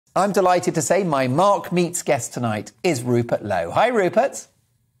I'm delighted to say my Mark Meets guest tonight is Rupert Lowe. Hi, Rupert.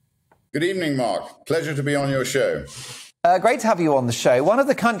 Good evening, Mark. Pleasure to be on your show. Great to have you on the show. One of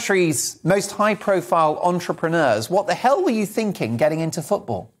the country's most high-profile entrepreneurs. What the hell were you thinking getting into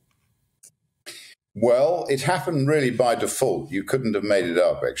football? Well, it happened really by default. You couldn't have made it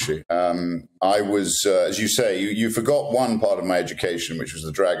up, actually. I was, as you say, you forgot one part of my education, which was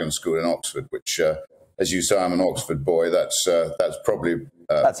the Dragon School in Oxford, which, as you say, I'm an Oxford boy. That's probably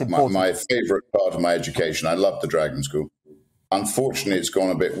my favourite part of my education. I love the Dragon School. Unfortunately, it's gone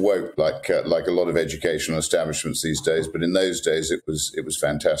a bit woke, like a lot of educational establishments these days. But in those days, it was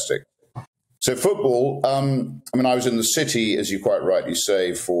fantastic. So football, I was in the city, as you quite rightly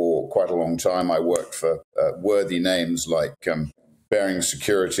say, for quite a long time. I worked for worthy names like Baring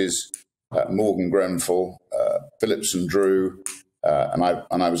Securities, Morgan Grenfell, Phillips and Drew, and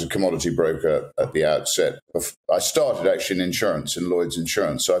I was a commodity broker at the outset. I started actually in insurance, in Lloyd's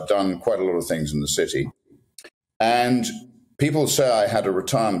Insurance. So I've done quite a lot of things in the city. And people say I had a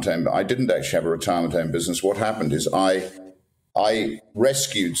retirement home, but I didn't actually have a retirement home business. What happened is I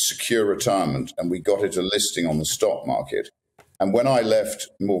rescued Secure Retirement, and we got it a listing on the stock market. And when I left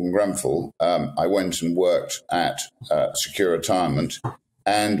Morgan Grenfell, I went and worked at Secure Retirement,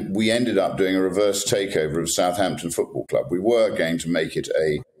 and we ended up doing a reverse takeover of Southampton Football Club. We were going to make it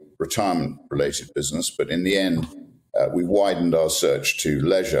a retirement-related business, but in the end, we widened our search to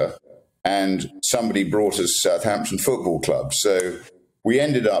leisure, and somebody brought us Southampton Football Club. So we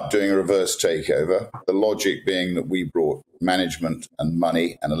ended up doing a reverse takeover, the logic being that we brought management and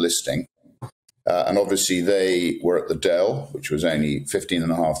money and a listing. And obviously they were at the Dell, which was only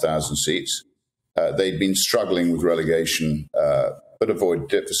 15,500 seats. They'd been struggling with relegation, but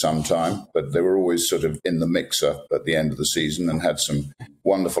avoided it for some time. But they were always sort of in the mixer at the end of the season and had some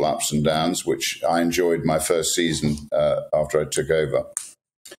wonderful ups and downs, which I enjoyed my first season after I took over.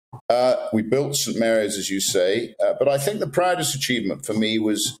 We built St Mary's, as you say, but I think the proudest achievement for me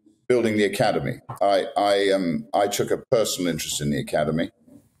was building the academy. I took a personal interest in the academy.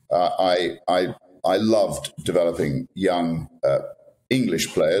 I loved developing young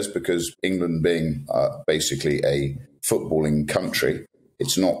English players because England being basically a footballing country,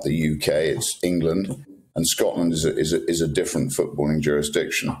 it's not the UK, it's England, and Scotland is a different footballing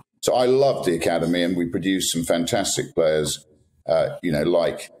jurisdiction. So I loved the academy, and we produced some fantastic players,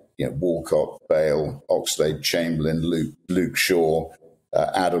 like Walcott, Bale, Oxlade, Chamberlain, Luke Shaw,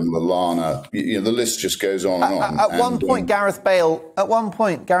 Adam Lallana. The list just goes on and on. At one point, Gareth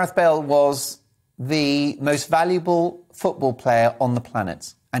Bale was the most valuable football player on the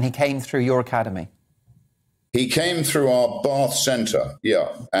planet, and he came through your academy. He came through our Bath Centre, yeah.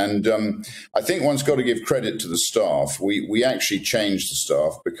 And I think one's got to give credit to the staff. We actually changed the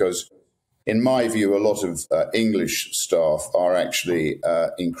staff because, in my view, a lot of English staff are actually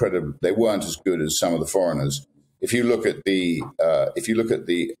incredible. They weren't as good as some of the foreigners. If you look at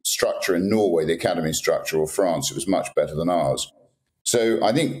the structure in Norway, the academy structure, or France, it was much better than ours. So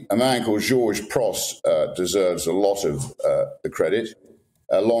I think a man called Georges Prost deserves a lot of the credit,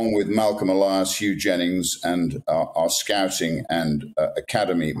 along with Malcolm Elias, Hugh Jennings, and our scouting and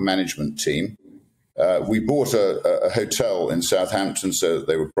academy management team. We bought a hotel in Southampton so that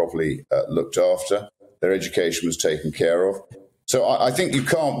they were properly looked after. Their education was taken care of. So I think you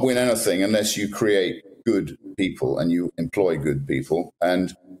can't win anything unless you create good people and you employ good people.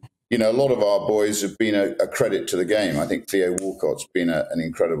 And, a lot of our boys have been a credit to the game. I think Theo Walcott's been an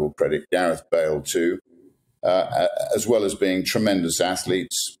incredible credit, Gareth Bale too, as well as being tremendous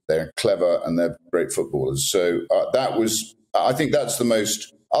athletes. They're clever and they're great footballers. So I think that's the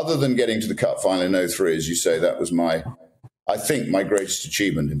most... Other than getting to the cup final in 2003, as you say, that was my greatest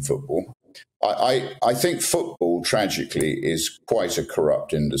achievement in football. I think football, tragically, is quite a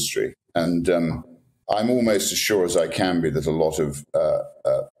corrupt industry. And I'm almost as sure as I can be that a lot of,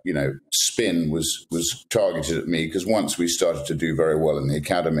 spin was targeted at me, because once we started to do very well in the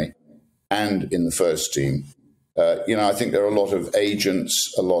academy and in the first team, I think there are a lot of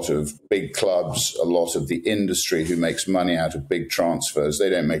agents, a lot of big clubs, a lot of the industry who makes money out of big transfers. They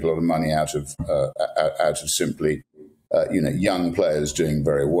don't make a lot of money out of simply, young players doing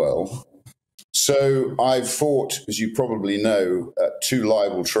very well. So I've fought, as you probably know, 2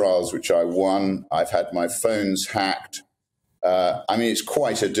 libel trials, which I won. I've had my phones hacked. It's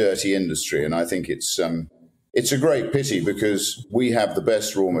quite a dirty industry, and I think it's a great pity because we have the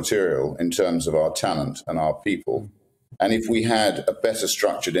best raw material in terms of our talent and our people. And if we had a better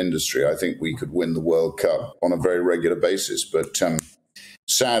structured industry, I think we could win the World Cup on a very regular basis. But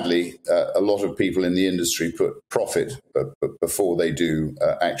sadly, a lot of people in the industry put profit before they do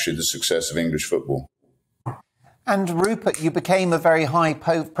actually the success of English football. And Rupert, you became a very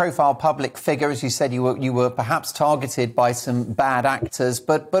high-profile public figure. As you said, you were perhaps targeted by some bad actors,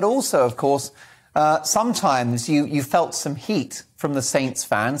 but also, of course, sometimes you felt some heat from the Saints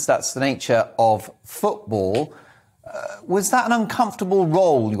fans. That's the nature of football. Was that an uncomfortable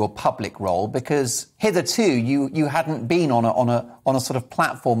role, your public role? Because hitherto you hadn't been on a sort of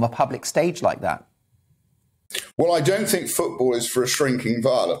platform, a public stage like that. Well, I don't think football is for a shrinking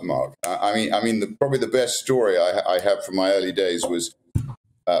violet, Mark. Probably the best story I have from my early days was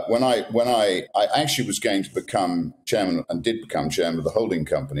when I actually was going to become chairman and did become chairman of the holding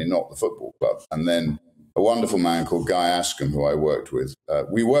company, not the football club. And then a wonderful man called Guy Ascombe, who I worked with,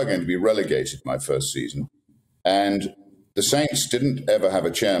 we were going to be relegated my first season. And the Saints didn't ever have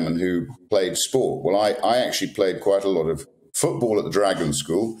a chairman who played sport. Well, I actually played quite a lot of football at the Dragon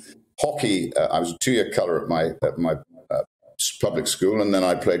School. Hockey, I was a two-year colour at my public school, and then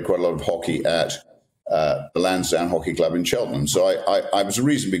I played quite a lot of hockey at the Lansdowne Hockey Club in Cheltenham. So I was a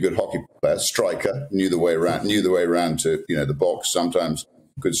reasonably good hockey player, striker, knew the way around to the box. Sometimes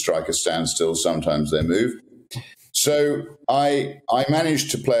good strikers stand still, sometimes they move. So I managed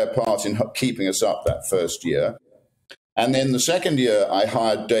to play a part in keeping us up that first year. And then the second year, I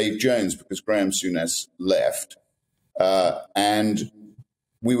hired Dave Jones because Graham Souness left. And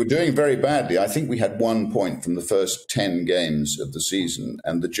we were doing very badly. I think we had 1 point from the first 10 games of the season.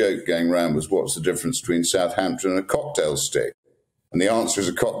 And the joke going around was, what's the difference between Southampton and a cocktail stick? And the answer is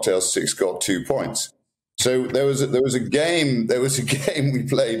a cocktail stick's got 2 points. So there was a game we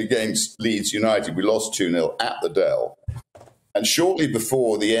played against Leeds United. We lost 2-0 at the Dell. And shortly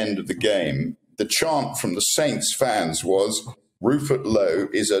before the end of the game, the chant from the Saints fans was, Rupert Lowe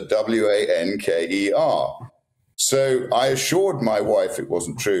is a Wanker. So I assured my wife it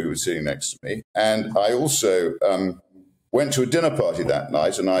wasn't true, who was sitting next to me. And I also went to a dinner party that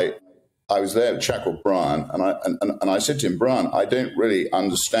night, and I was there with a chap called Brian, and I said to him, Brian, I don't really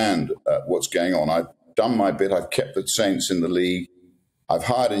understand what's going on. I've done my bit. I've kept the Saints in the league. I've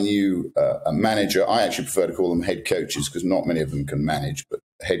hired a new a manager. I actually prefer to call them head coaches because not many of them can manage, but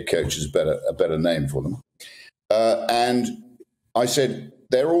head coach is a better name for them. And I said,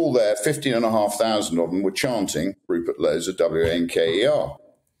 they're all there. 15,500 of them were chanting Rupert Lowe's a Wanker.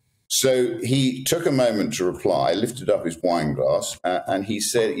 So he took a moment to reply, lifted up his wine glass, and he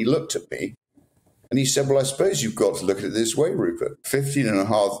looked at me, and he said, well, I suppose you've got to look at it this way, Rupert.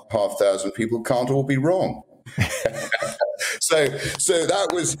 15,500 people can't all be wrong. So that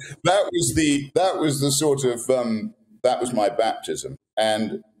was my baptism.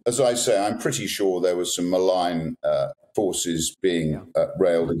 And as I say, I'm pretty sure there was some malign forces being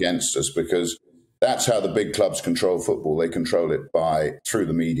railed against us, because that's how the big clubs control football. They control it through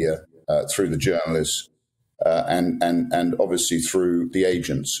the media, through the journalists, and obviously through the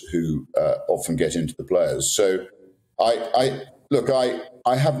agents who often get into the players. So I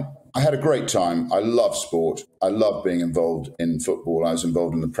had a great time. I love sport. I love being involved in football. I was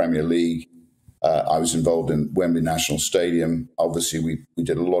involved in the Premier League. I was involved in Wembley National Stadium. Obviously, we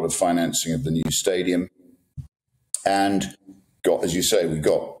did a lot of financing of the new stadium, and as you say, we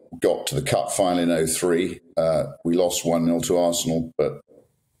got to the cup final in 2003. We lost 1-0 to Arsenal, but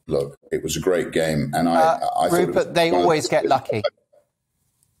look, it was a great game. And I Rupert, they always get lucky.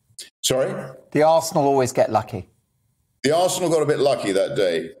 Sorry? The Arsenal always get lucky. The Arsenal got a bit lucky that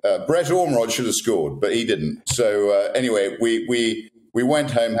day. Brett Ormerod should have scored, but he didn't. So anyway, we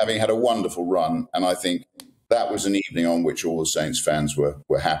went home having had a wonderful run, and I think that was an evening on which all the Saints fans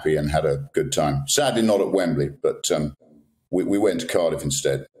were happy and had a good time. Sadly, not at Wembley, but we went to Cardiff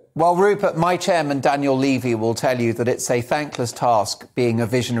instead. Well, Rupert, my chairman, Daniel Levy, will tell you that it's a thankless task being a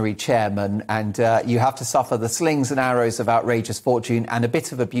visionary chairman, and you have to suffer the slings and arrows of outrageous fortune and a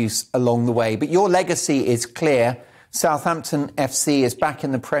bit of abuse along the way. But your legacy is clear. Southampton FC is back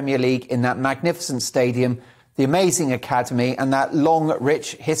in the Premier League in that magnificent stadium, the amazing academy, and that long,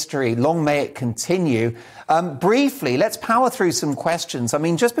 rich history. Long may it continue. Briefly, let's power through some questions. I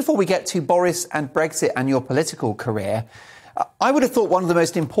mean, just before we get to Boris and Brexit and your political career, I would have thought one of the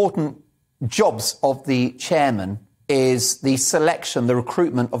most important jobs of the chairman is the selection, the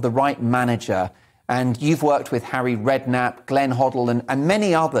recruitment of the right manager. And you've worked with Harry Redknapp, Glenn Hoddle and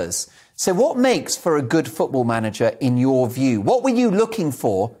many others. So what makes for a good football manager in your view? What were you looking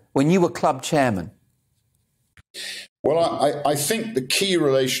for when you were club chairman? Well, I think the key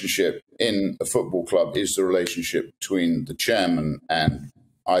relationship in a football club is the relationship between the chairman and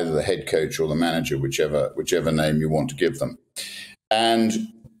either the head coach or the manager, whichever name you want to give them. And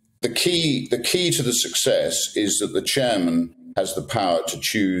the key to the success is that the chairman has the power to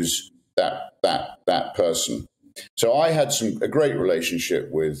choose that person. So I had a great relationship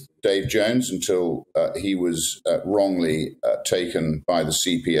with Dave Jones until he was wrongly taken by the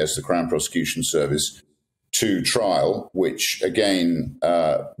CPS, the Crown Prosecution Service, to trial, which again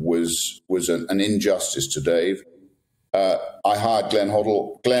was an injustice to Dave. I hired Glenn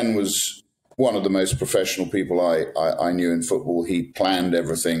Hoddle. Glenn was one of the most professional people I knew in football. He planned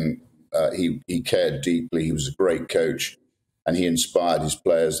everything. He cared deeply. He was a great coach, and he inspired his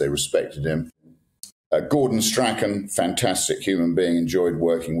players. They respected him. Gordon Strachan, fantastic human being, enjoyed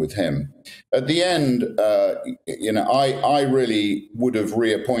working with him. At the end, I really would have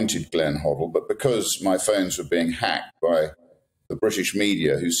reappointed Glenn Hoddle, but because my phones were being hacked by the British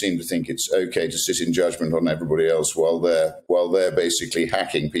media, who seem to think it's okay to sit in judgment on everybody else while they're basically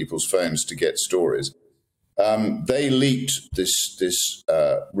hacking people's phones to get stories, they leaked this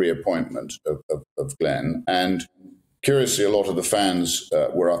reappointment of Glenn, and curiously, a lot of the fans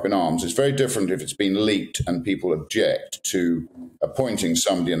were up in arms. It's very different if it's been leaked and people object to appointing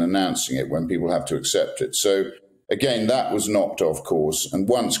somebody and announcing it when people have to accept it. So, again, that was knocked off course. And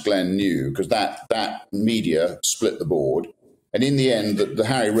once Glenn knew, because that media split the board, and in the end, the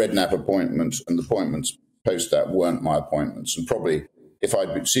Harry Redknapp appointment and the appointments post that weren't my appointments. And probably, if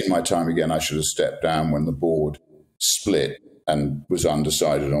I'd seen my time again, I should have stepped down when the board split and was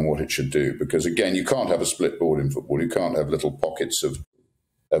undecided on what it should do. Because, again, you can't have a split board in football. You can't have little pockets of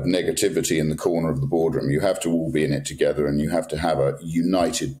negativity in the corner of the boardroom. You have to all be in it together, and you have to have a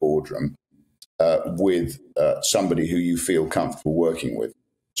united boardroom with somebody who you feel comfortable working with.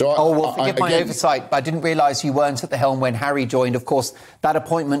 So forgive my oversight, but I didn't realise you weren't at the helm when Harry joined. Of course, that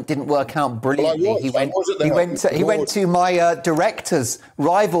appointment didn't work out brilliantly. Well, he went to my director's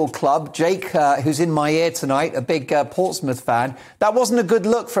rival club, Jake, who's in my ear tonight, a big Portsmouth fan. That wasn't a good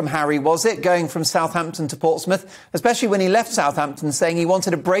look from Harry, was it, going from Southampton to Portsmouth, especially when he left Southampton saying he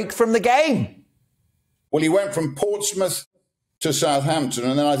wanted a break from the game? Well, he went from Portsmouth to Southampton,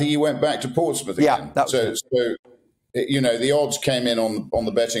 and then I think he went back to Portsmouth again. Yeah, so the odds came in on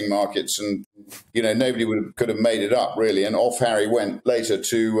the betting markets, and nobody could have made it up really. And off Harry went later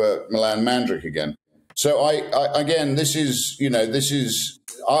to Milan Mandrik again. So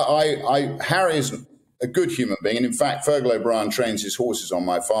Harry is a good human being, and in fact, Fergal O'Brien trains his horses on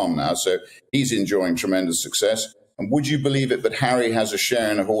my farm now, so he's enjoying tremendous success. And would you believe it, but Harry has a share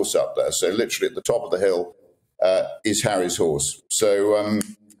in a horse up there? So literally at the top of the hill is Harry's horse. So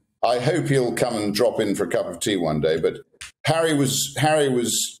I hope he'll come and drop in for a cup of tea one day. But Harry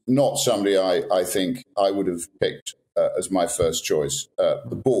was not somebody I think I would have picked as my first choice.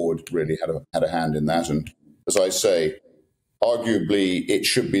 The board really had a hand in that. And as I say, arguably it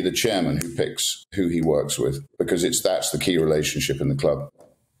should be the chairman who picks who he works with, because that's the key relationship in the club.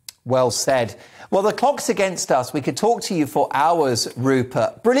 Well said. Well, the clock's against us. We could talk to you for hours,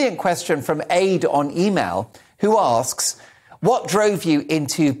 Rupert. Brilliant question from Aid on email, who asks, what drove you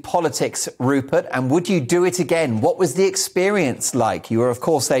into politics, Rupert, and would you do it again? What was the experience like? You were, of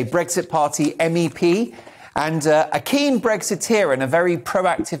course, a Brexit Party MEP and a keen Brexiteer and a very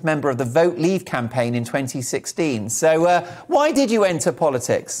proactive member of the Vote Leave campaign in 2016. So why did you enter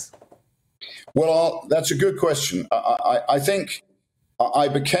politics? Well, that's a good question. I think I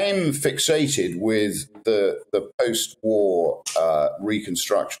became fixated with the post-war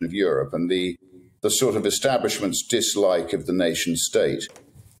reconstruction of Europe and the sort of establishment's dislike of the nation state.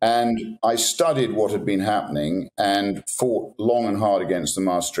 And I studied what had been happening and fought long and hard against the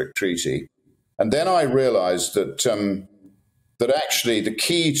Maastricht Treaty. And then I realized that actually the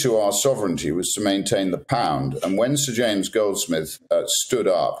key to our sovereignty was to maintain the pound. And when Sir James Goldsmith stood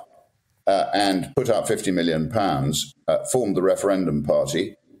up and put up £50 million, formed the Referendum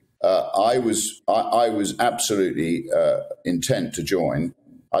Party, I was absolutely intent to join.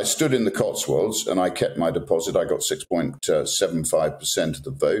 I stood in the Cotswolds and I kept my deposit. I got 6.75% of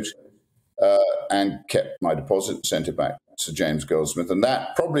the vote and kept my deposit, sent it back to Sir James Goldsmith. And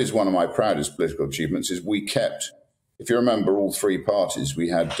that probably is one of my proudest political achievements, is we kept, if you remember, all three parties. We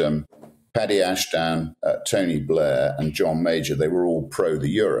had Paddy Ashdown, Tony Blair and John Major. They were all pro the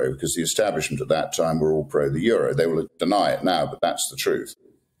euro because the establishment at that time were all pro the euro. They will deny it now, but that's the truth.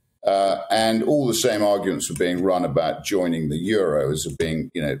 And all the same arguments were being run about joining the euro as being,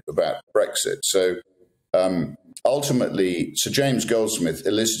 about Brexit. So ultimately, Sir James Goldsmith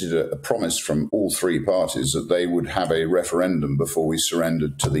elicited a promise from all three parties that they would have a referendum before we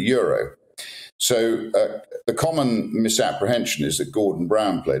surrendered to the euro. So the common misapprehension is that Gordon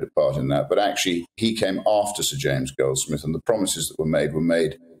Brown played a part in that, but actually he came after Sir James Goldsmith, and the promises that were made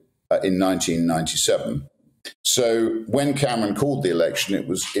in 1997. So when Cameron called the election, it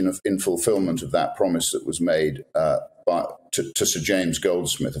was in fulfillment of that promise that was made to Sir James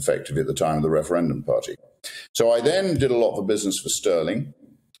Goldsmith, effectively at the time of the referendum party. So I then did a lot for business for Sterling.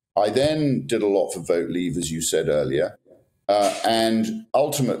 I then did a lot for Vote Leave, as you said earlier. And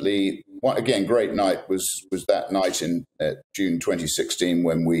ultimately, again, great night was that night in June 2016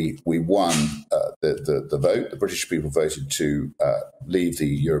 when we won the vote. The British people voted to leave the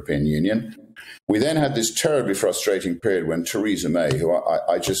European Union. We then had this terribly frustrating period when Theresa May, who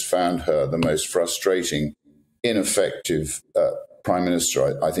I just found her the most frustrating, ineffective Prime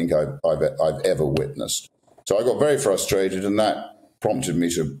Minister I think I've ever witnessed. So I got very frustrated, and that prompted me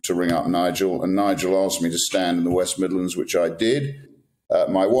to ring up Nigel, and Nigel asked me to stand in the West Midlands, which I did.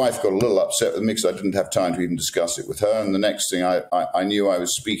 My wife got a little upset with me because I didn't have time to even discuss it with her. And the next thing I knew, I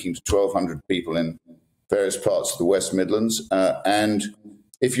was speaking to 1,200 people in various parts of the West Midlands. And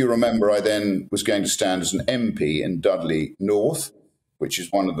if you remember, I then was going to stand as an MP in Dudley North, which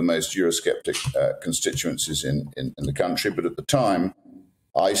is one of the most Eurosceptic constituencies in the country. But at the time,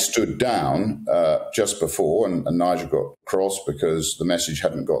 I stood down just before, and Nigel got cross because the message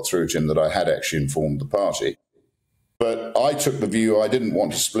hadn't got through to him that I had actually informed the party. But I took the view I didn't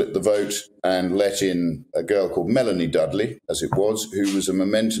want to split the vote and let in a girl called Melanie Dudley, as it was, who was a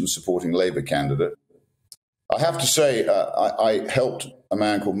momentum-supporting Labour candidate. I have to say I helped a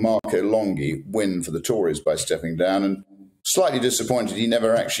man called Marco Longhi win for the Tories by stepping down, and slightly disappointed he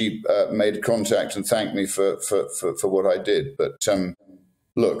never actually made contact and thanked me for what I did. But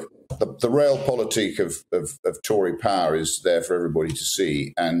look, the realpolitik of Tory power is there for everybody to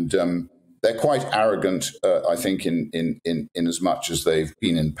see, and they're quite arrogant, I think, in as much as they've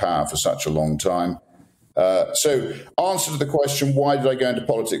been in power for such a long time. So, answer to the question, why did I go into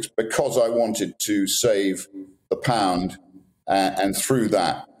politics? Because I wanted to save the pound, and through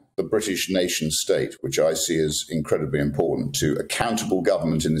that, the British nation state, which I see as incredibly important to accountable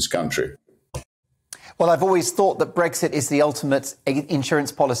government in this country. Well, I've always thought that Brexit is the ultimate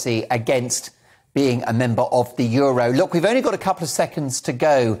insurance policy against being a member of the euro. Look, we've only got a couple of seconds to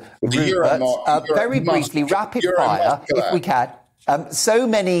go, Rupert. Very briefly, rapid fire, if we can. So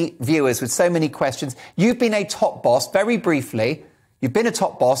many viewers with so many questions. You've been a top boss, very briefly. You've been a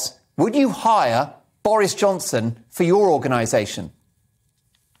top boss. Would you hire Boris Johnson for your organisation?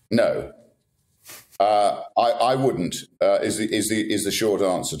 No. I wouldn't, is the short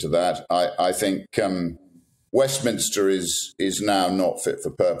answer to that. I think Westminster is now not fit for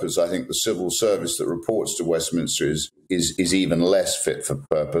purpose. I think the civil service that reports to Westminster is even less fit for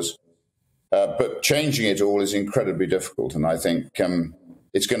purpose. But changing it all is incredibly difficult. And I think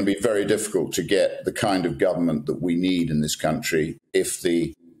it's going to be very difficult to get the kind of government that we need in this country if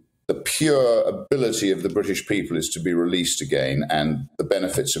the pure ability of the British people is to be released again and the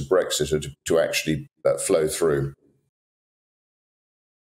benefits of Brexit are to actually flow through.